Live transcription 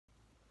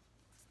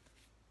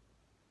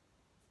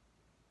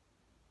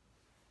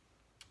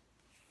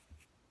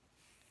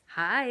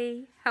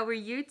Hi, how are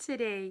you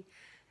today?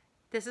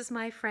 This is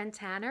my friend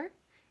Tanner,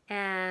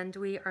 and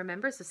we are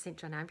members of St.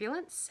 John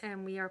Ambulance,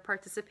 and we are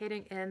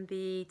participating in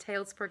the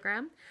TAILS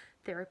program,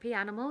 Therapy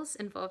Animals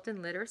Involved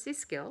in Literacy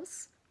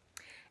Skills.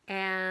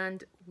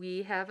 And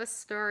we have a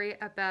story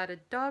about a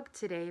dog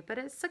today, but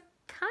it's a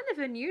kind of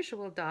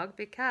unusual dog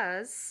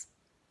because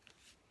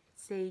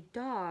it's a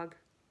dog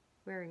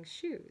wearing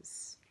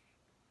shoes.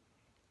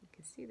 You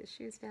can see the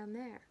shoes down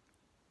there.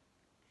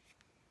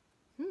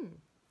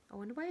 I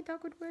wonder why a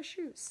dog would wear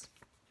shoes.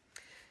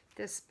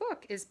 This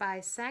book is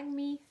by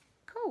Sang-Mi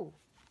Ko.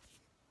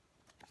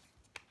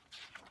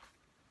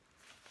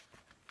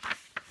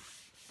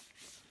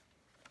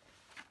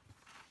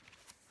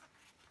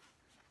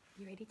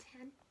 You ready,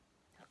 Tan?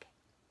 Okay.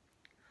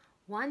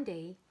 One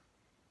day,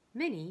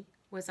 Minnie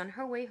was on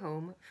her way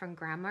home from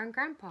Grandma and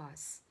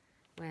Grandpa's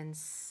when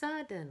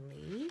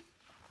suddenly,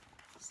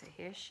 so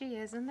here she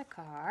is in the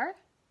car,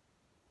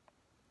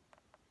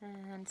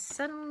 and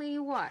suddenly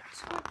what?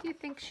 What do you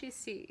think she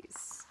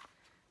sees?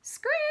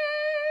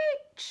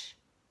 Screech!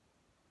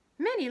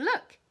 Minnie,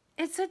 look,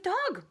 it's a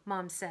dog,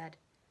 Mom said,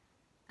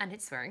 and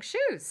it's wearing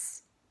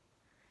shoes.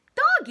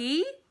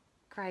 Doggy!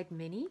 Cried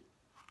Minnie.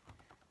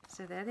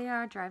 So there they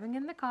are driving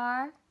in the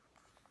car.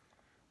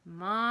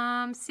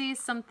 Mom sees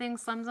something,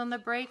 slams on the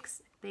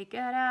brakes. They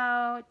get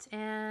out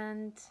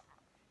and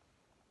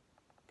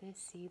they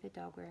see the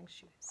dog wearing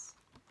shoes.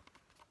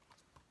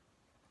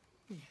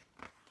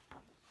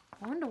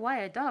 I wonder why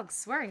a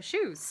dog's wearing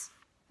shoes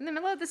in the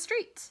middle of the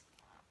street.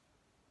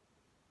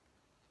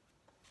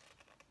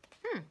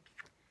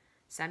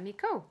 Sang-Mi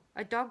Ko,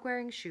 a dog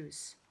wearing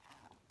shoes.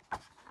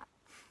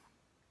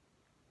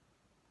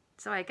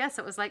 So I guess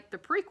it was like the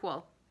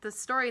prequel, the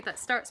story that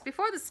starts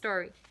before the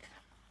story.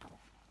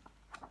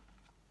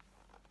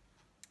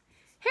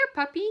 Here,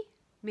 puppy,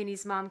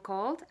 Minnie's mom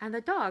called, and the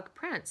dog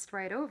pranced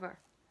right over.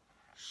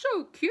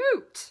 So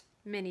cute,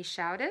 Minnie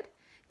shouted.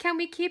 Can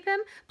we keep him?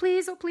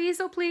 Please, oh please,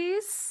 oh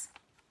please.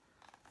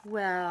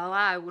 Well,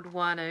 I would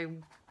want to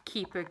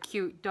keep a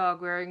cute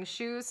dog wearing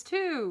shoes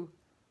too.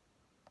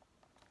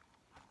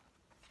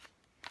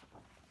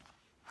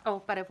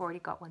 Oh, but I've already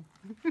got one.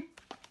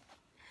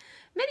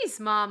 Minnie's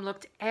mom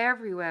looked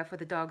everywhere for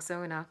the dog's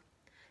owner.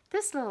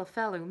 This little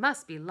fellow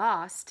must be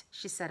lost,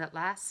 she said at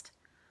last.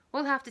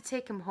 We'll have to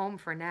take him home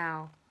for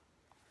now.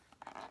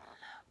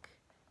 Look,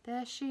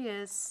 there she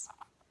is.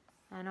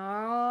 And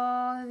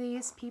all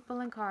these people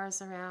and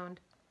cars around.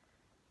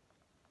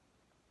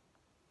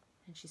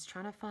 And she's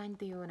trying to find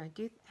the owner.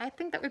 I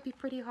think that would be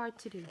pretty hard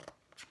to do.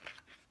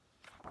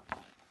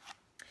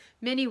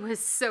 Minnie was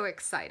so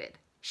excited.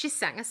 She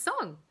sang a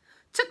song,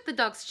 took the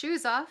dog's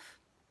shoes off,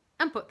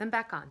 and put them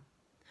back on,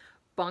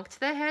 bonked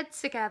their heads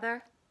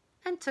together,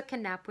 and took a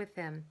nap with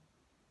him.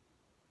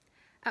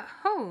 At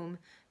home,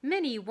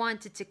 Minnie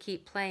wanted to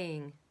keep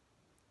playing.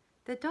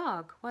 The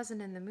dog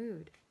wasn't in the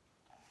mood.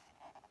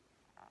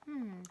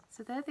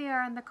 So there they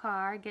are in the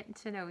car, getting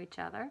to know each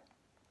other.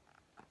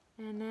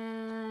 And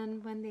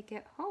then when they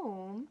get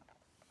home,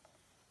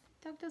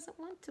 the dog doesn't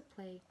want to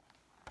play.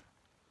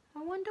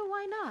 I wonder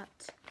why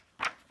not.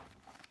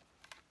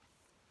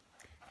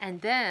 And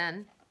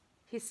then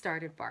he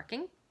started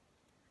barking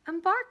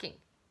and barking.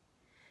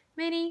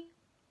 Minnie,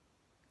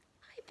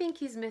 I think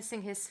he's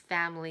missing his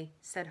family,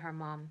 said her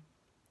mom.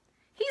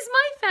 He's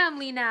my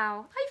family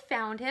now. I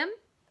found him.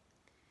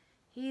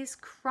 He's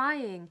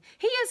crying.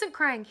 He isn't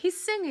crying.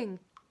 He's singing.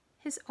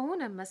 His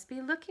owner must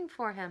be looking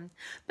for him.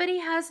 But he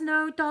has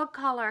no dog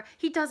collar.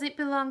 He doesn't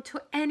belong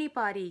to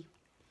anybody.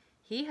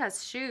 He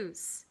has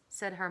shoes,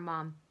 said her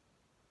mom.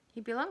 He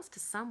belongs to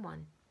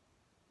someone.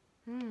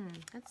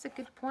 That's a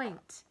good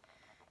point.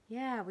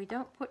 Yeah, we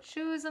don't put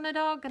shoes on a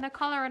dog and a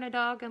collar on a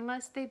dog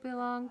unless they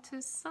belong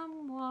to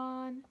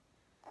someone.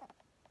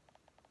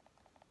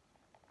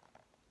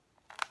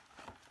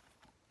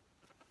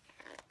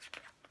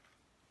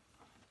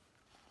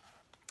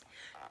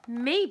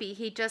 Maybe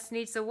he just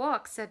needs a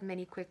walk, said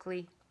Minnie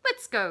quickly.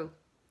 Let's go.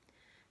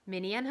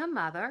 Minnie and her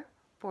mother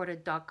bought a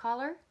dog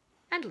collar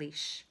and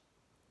leash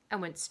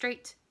and went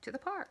straight to the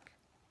park.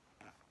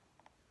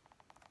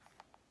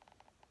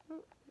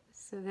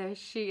 So there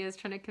she is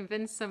trying to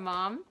convince her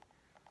mom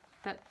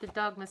that the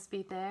dog must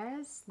be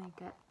theirs. They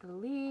get the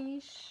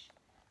leash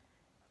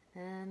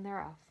and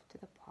they're off to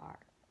the park.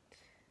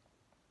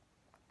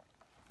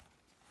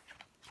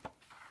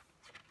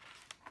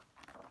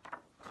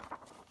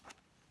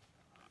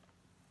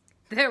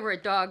 There were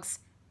dogs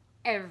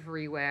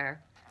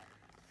everywhere.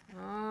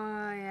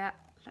 Oh yeah,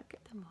 look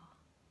at them all.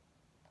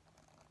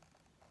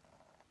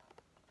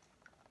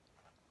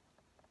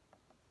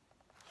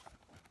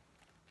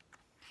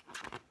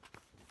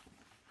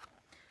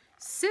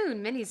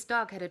 Soon Minnie's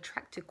dog had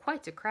attracted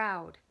quite a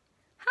crowd.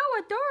 How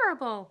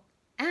adorable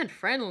and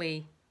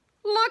friendly.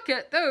 Look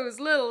at those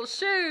little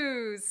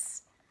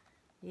shoes.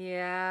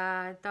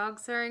 Yeah,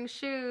 dogs wearing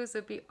shoes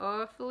would be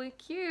awfully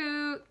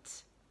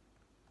cute.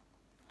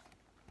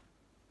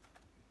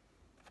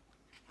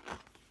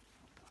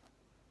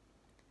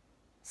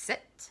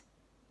 Sit,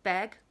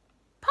 beg,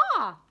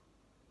 paw.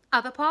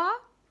 Other paw,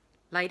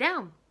 lie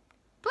down.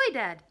 Play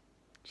dead.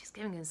 She's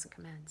giving him some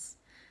commands.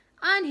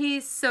 And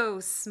he's so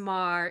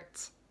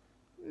smart.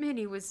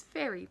 Minnie was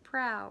very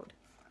proud.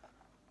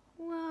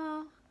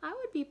 Well, I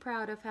would be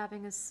proud of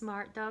having a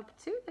smart dog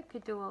too that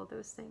could do all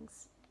those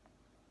things.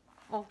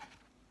 Oh,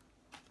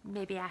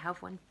 maybe I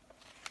have one.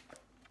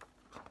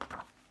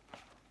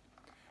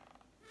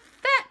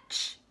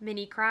 Fetch!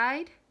 Minnie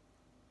cried.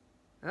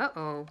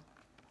 Uh-oh.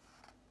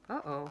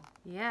 Uh-oh.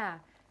 Yeah.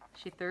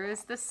 She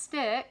throws the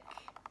stick.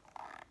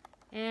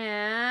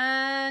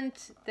 And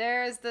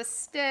there's the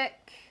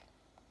stick.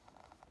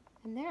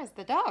 And there's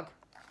the dog.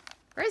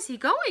 Where's he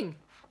going?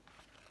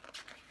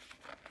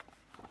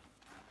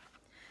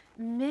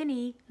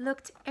 Minnie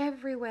looked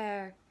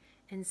everywhere,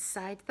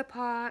 inside the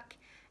park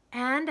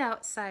and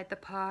outside the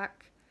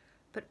park,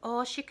 but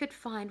all she could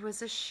find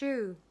was a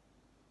shoe.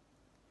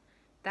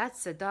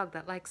 That's a dog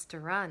that likes to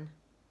run,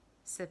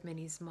 said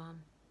Minnie's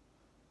mom.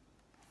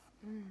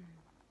 Look,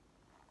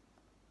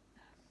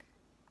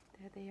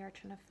 there they are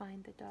trying to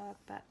find the dog,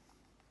 but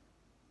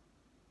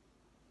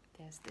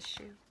there's the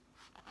shoe.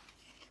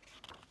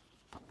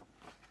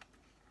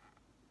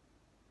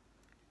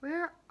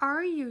 Where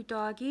are you,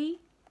 doggy?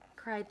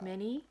 Cried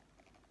Minnie.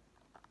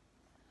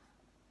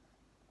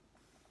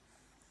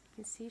 You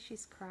can see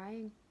she's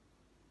crying.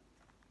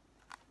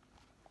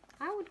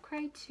 I would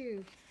cry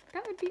too.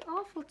 That would be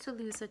awful to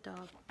lose a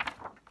dog.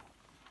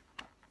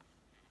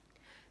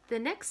 The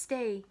next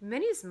day,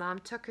 Minnie's mom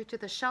took her to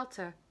the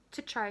shelter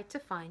to try to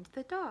find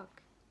the dog.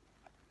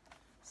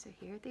 So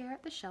here they are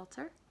at the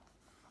shelter.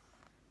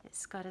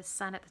 It's got a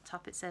sign at the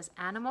top. It says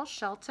Animal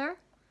Shelter,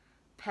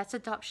 Pet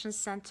Adoption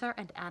Center,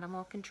 and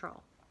Animal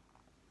Control.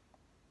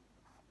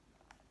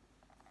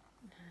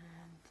 And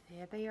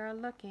there they are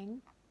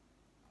looking.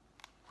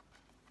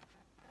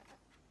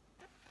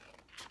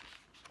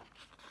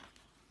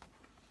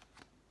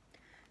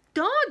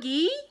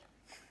 Doggy!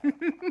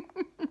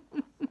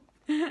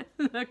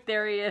 Look,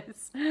 there he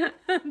is,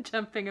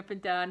 jumping up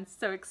and down,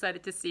 so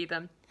excited to see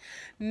them.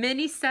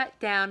 Minnie sat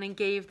down and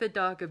gave the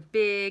dog a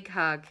big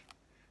hug.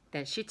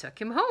 Then she took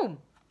him home.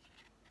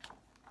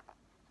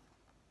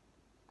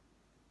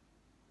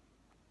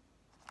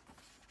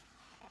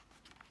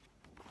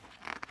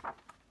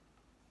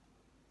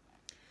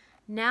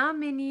 Now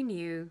Minnie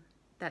knew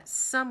that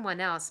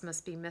someone else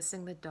must be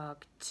missing the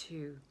dog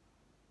too.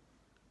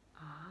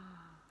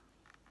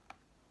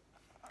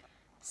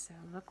 So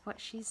look what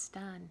she's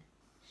done.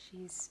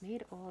 She's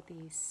made all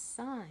these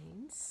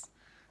signs,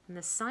 and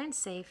the signs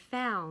say,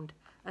 found.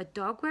 A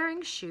dog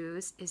wearing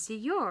shoes is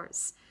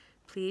yours.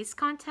 Please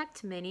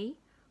contact Minnie,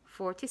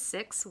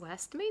 46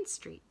 West Main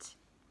Street.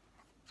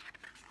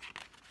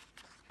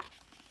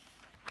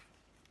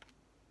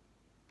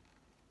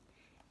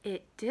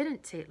 It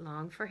didn't take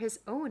long for his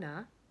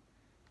owner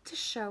to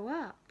show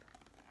up.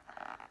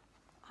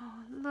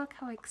 Oh, look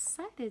how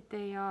excited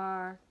they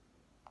are.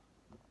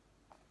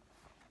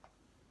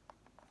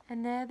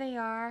 And there they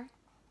are.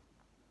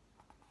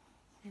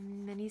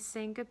 And Minnie's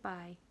saying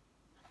goodbye.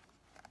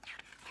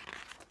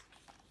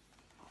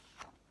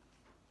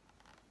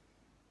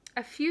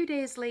 A few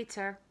days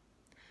later,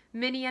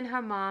 Minnie and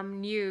her mom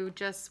knew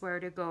just where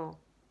to go.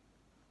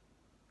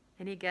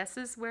 Any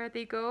guesses where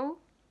they go?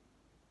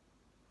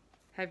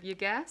 Have you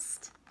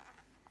guessed?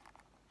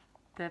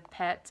 The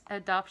Pet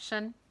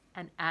Adoption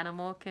and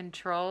Animal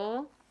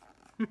Control.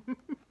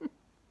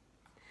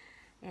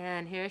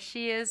 And here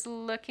she is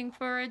looking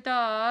for a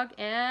dog,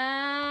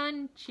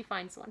 and she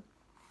finds one.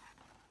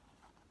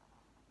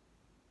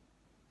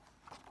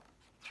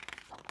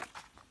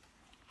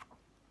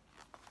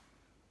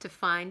 To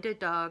find a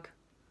dog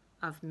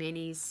of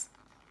Minnie's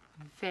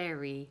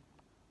very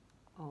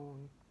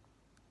own.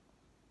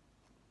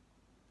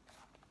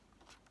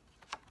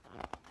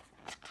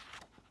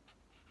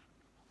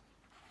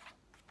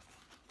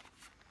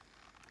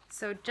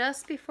 So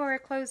just before I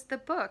close the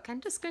book,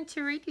 I'm just going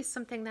to read you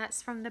something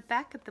that's from the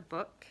back of the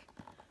book.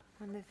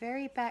 On the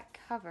very back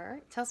cover,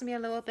 it tells me a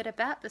little bit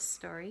about the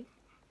story.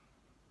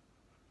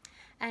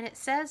 And it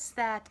says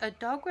that A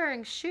Dog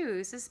Wearing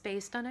Shoes is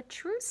based on a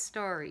true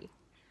story.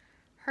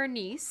 Her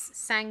niece,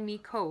 Sang-mi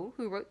Ko,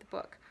 who wrote the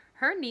book,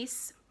 her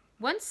niece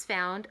once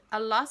found a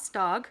lost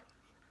dog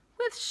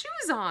with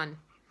shoes on.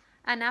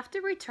 And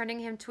after returning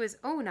him to his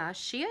owner,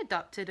 she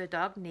adopted a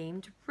dog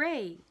named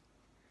Ray.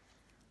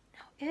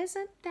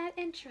 Isn't that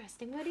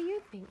interesting? What do you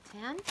think,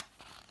 Tan?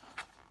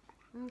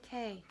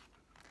 Okay.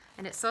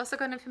 And it's also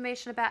got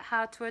information about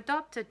how to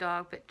adopt a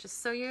dog, but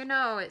just so you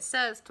know, it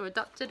says to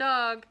adopt a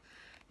dog,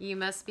 you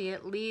must be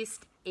at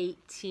least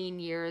 18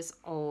 years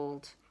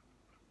old.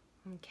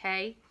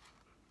 Okay?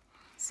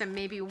 So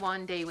maybe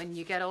one day when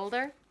you get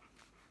older,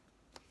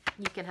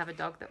 you can have a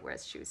dog that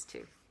wears shoes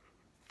too.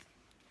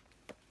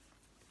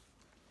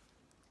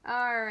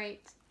 All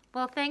right.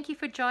 Well, thank you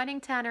for joining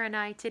Tanner and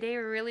I today.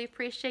 We really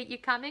appreciate you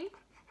coming.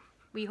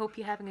 We hope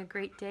you're having a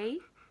great day.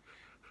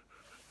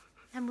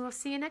 And we'll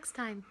see you next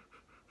time.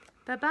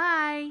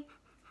 Bye-bye.